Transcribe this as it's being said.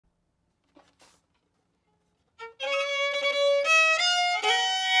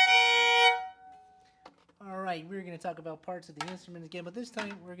we're going to talk about parts of the instrument again, but this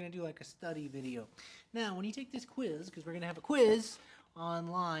time we're going to do like a study video. Now, when you take this quiz, because we're going to have a quiz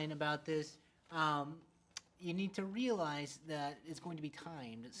online about this, you need to realize that it's going to be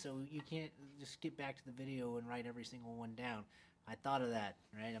timed, so you can't just skip back to the video and write every single one down. I thought of that,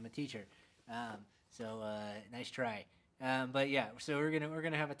 right? I'm a teacher, nice try. But yeah, so we're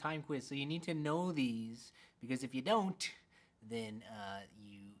gonna have a time quiz. So you need to know these, because if you don't, then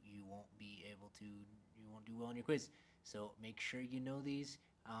you won't be able to, you won't do well on your quiz. So make sure you know these.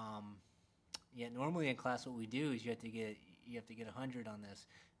 Yeah, normally in class what we do is you have to get 100 on this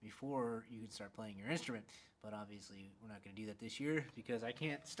before you can start playing your instrument. But obviously we're not gonna do that this year because I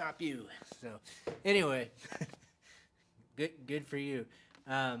can't stop you. So anyway, good for you.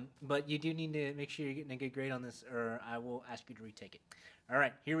 But you do need to make sure you're getting a good grade on this, or I will ask you to retake it. All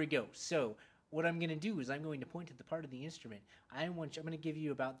right, here we go. So what I'm going to do is I'm going to point at the part of the instrument. I'm going to give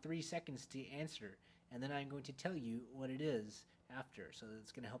you about 3 seconds to answer, and then I'm going to tell you what it is after, so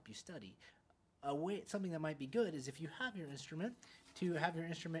it's going to help you study. Something that might be good is if you have your instrument, to have your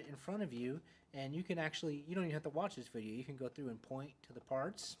instrument in front of you, and you can actually, you don't even have to watch this video. You can go through and point to the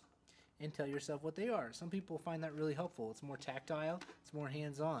parts and tell yourself what they are. Some people find that really helpful. It's more tactile, it's more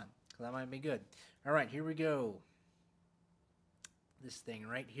hands-on, so that might be good. All right, here we go. This thing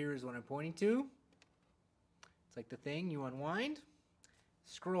right here is what I'm pointing to. It's like the thing you unwind.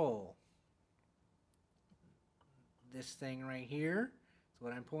 Scroll. This thing right here is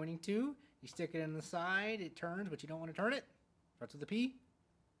what I'm pointing to. You stick it in the side, it turns, but you don't want to turn it. Starts with a P.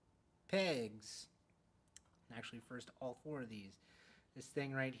 Pegs. Actually, first all 4 of these. This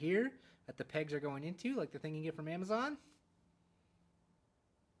thing right here that the pegs are going into, like the thing you get from Amazon.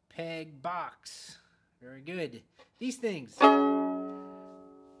 Peg box. Very good. These things,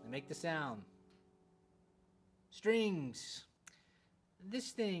 they make the sound. Strings.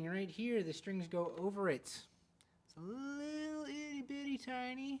 This thing right here, the strings go over it. It's a little itty bitty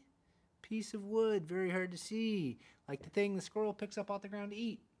tiny piece of wood, very hard to see, like the thing the squirrel picks up off the ground to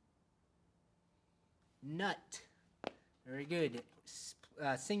eat. Nut. Very good.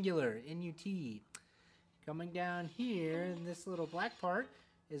 Singular, N-U-T. Coming down here in this little black part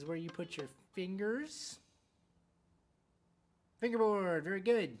is where you put your fingers. Fingerboard, very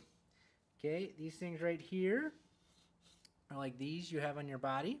good. Okay, these things right here are like these you have on your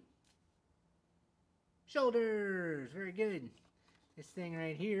body. Shoulders, very good. This thing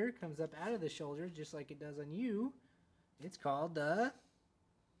right here comes up out of the shoulder just like it does on you. It's called the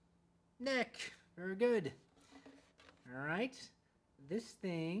neck. Very good. All right. This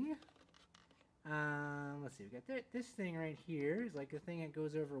thing, let's see, we got this thing right here is like a thing that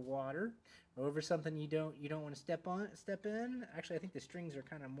goes over water, or over something you don't want to step in. Actually, I think the strings are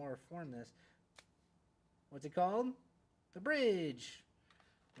kind of more form this. What's it called? The bridge.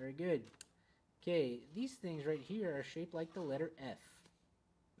 Very good. Okay, these things right here are shaped like the letter F,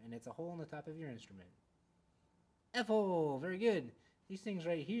 and it's a hole in the top of your instrument. F-hole. Very good. These things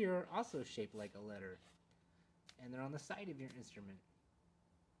right here are also shaped like a letter, and they're on the side of your instrument.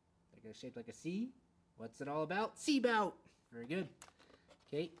 Like shaped like a C. What's it all about? C-bout. Very good.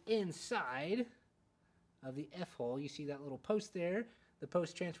 Okay, inside of the F-hole, you see that little post there. The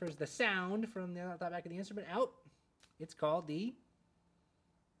post transfers the sound from the back of the instrument out. It's called the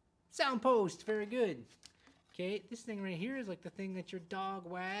sound post. Very good. Okay, this thing right here is like the thing that your dog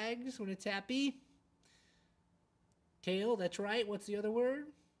wags when it's happy. Tail, that's right. What's the other word?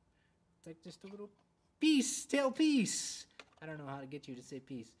 It's like just a little piece, tail piece. I don't know how to get you to say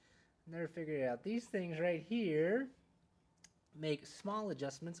piece. Never figured it out. These things right here make small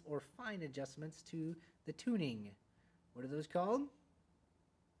adjustments or fine adjustments to the tuning. What are those called?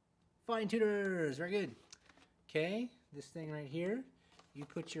 Fine tuners. Very good. Okay, this thing right here, you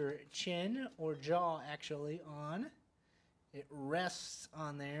put your chin or jaw actually on. It rests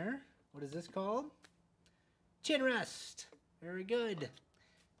on there. What is this called? Chin rest. Very good.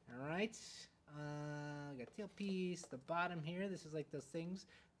 All right. We got tailpiece. The bottom here, this is like those things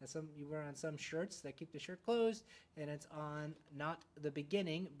that you wear on some shirts that keep the shirt closed, and it's on not the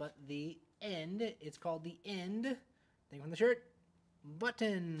beginning but the end. It's called the end thing from the shirt.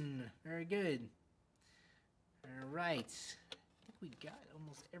 Button. Very good. All right. I think we got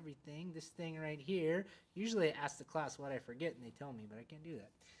almost everything. This thing right here, usually I ask the class what I forget and they tell me, but I can't do that.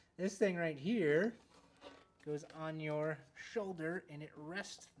 This thing right here goes on your shoulder and it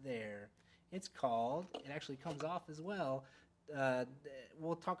rests there. It's called, it actually comes off as well.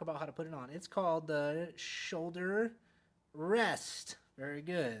 We'll talk about how to put it on. It's called the shoulder rest. Very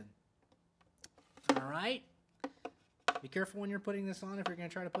good. All right. Be careful when you're putting this on. If you're going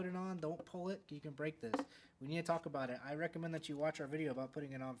to try to put it on, don't pull it. You can break this. We need to talk about it. I recommend that you watch our video about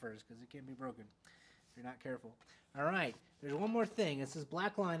putting it on first because it can be broken. you're not careful. All right, there's one more thing. It's this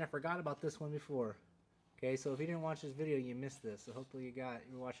black line. I forgot about this one before. Okay, so if you didn't watch this video, you missed this. So hopefully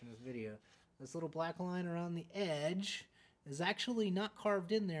you're watching this video. This little black line around the edge is actually not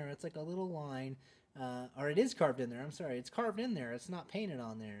carved in there. It's like a little line, or it is carved in there. I'm sorry, it's carved in there. It's not painted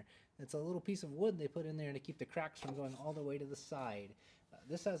on there. It's a little piece of wood they put in there to keep the cracks from going all the way to the side.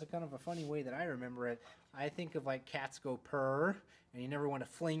 This has a kind of a funny way that I remember it. I think of like cats go purr, and you never want to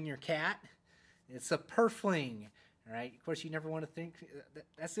fling your cat. It's a purr fling. All right. Of course, you never want to think.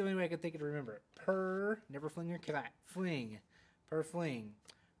 That's the only way I can think of to remember it. Purr. Never fling your cat. Fling. Purr fling.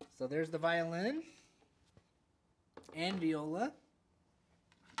 So there's the violin and viola.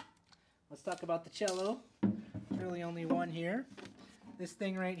 Let's talk about the cello. There's really only one here. This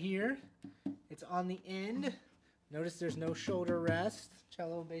thing right here, it's on the end. Notice there's no shoulder rest.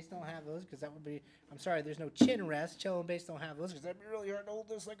 Cello and bass don't have those because that would be, I'm sorry, there's no chin rest. Cello and bass don't have those because that'd be really hard to hold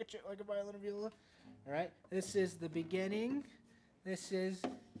this like a violin or viola. All right, this is the beginning. This is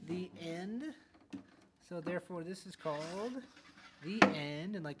the end. So therefore, this is called the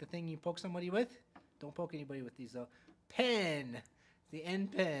end. And like the thing you poke somebody with, don't poke anybody with these though. Pen, the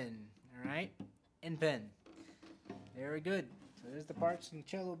end pen. All right, end pen. Very good. So there's the parts in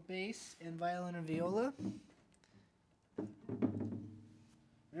cello, bass, and violin and viola.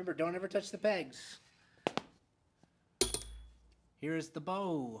 Remember, don't ever touch the pegs. Here's the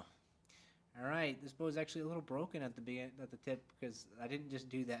bow. All right, this bow is actually a little broken at the tip because I didn't just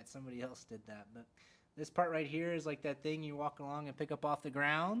do that. Somebody else did that. But this part right here is like that thing you walk along and pick up off the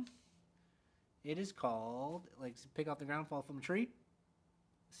ground. It is called, like pick off the ground, fall from a tree.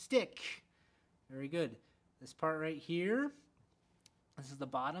 Stick. Very good. This part right here, this is the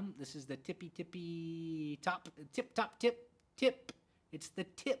bottom. This is the tippy top, tip. It's the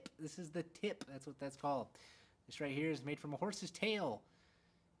tip. This is the tip. That's what that's called. This right here is made from a horse's tail.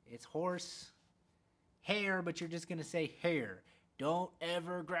 It's horse hair, but you're just going to say hair. Don't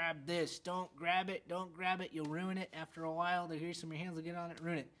ever grab this. Don't grab it. Don't grab it. You'll ruin it. After a while, the hairs from your hands will get on it,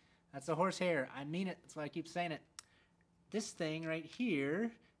 ruin it. That's the horse hair. I mean it. That's why I keep saying it. This thing right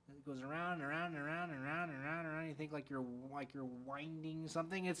here, it goes around and around and around and around and around and around. You think like you're winding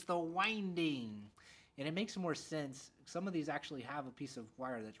something. It's the winding. And it makes more sense. Some of these actually have a piece of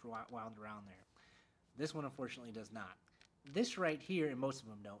wire that's wound around there. This one, unfortunately, does not. This right here, and most of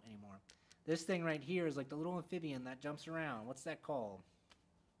them don't anymore. This thing right here is like the little amphibian that jumps around. What's that called?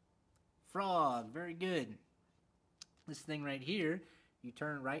 Frog. Very good. This thing right here, you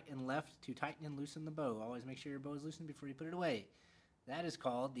turn right and left to tighten and loosen the bow. Always make sure your bow is loosened before you put it away. That is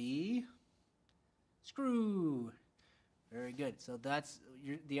called the screw. Very good. So that's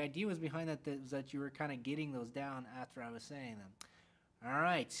the idea was behind that was that you were kind of getting those down after I was saying them. All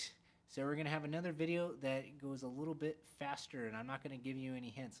right. So we're going to have another video that goes a little bit faster, and I'm not going to give you any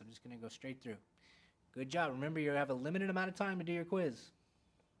hints. I'm just going to go straight through. Good job. Remember, you have a limited amount of time to do your quiz.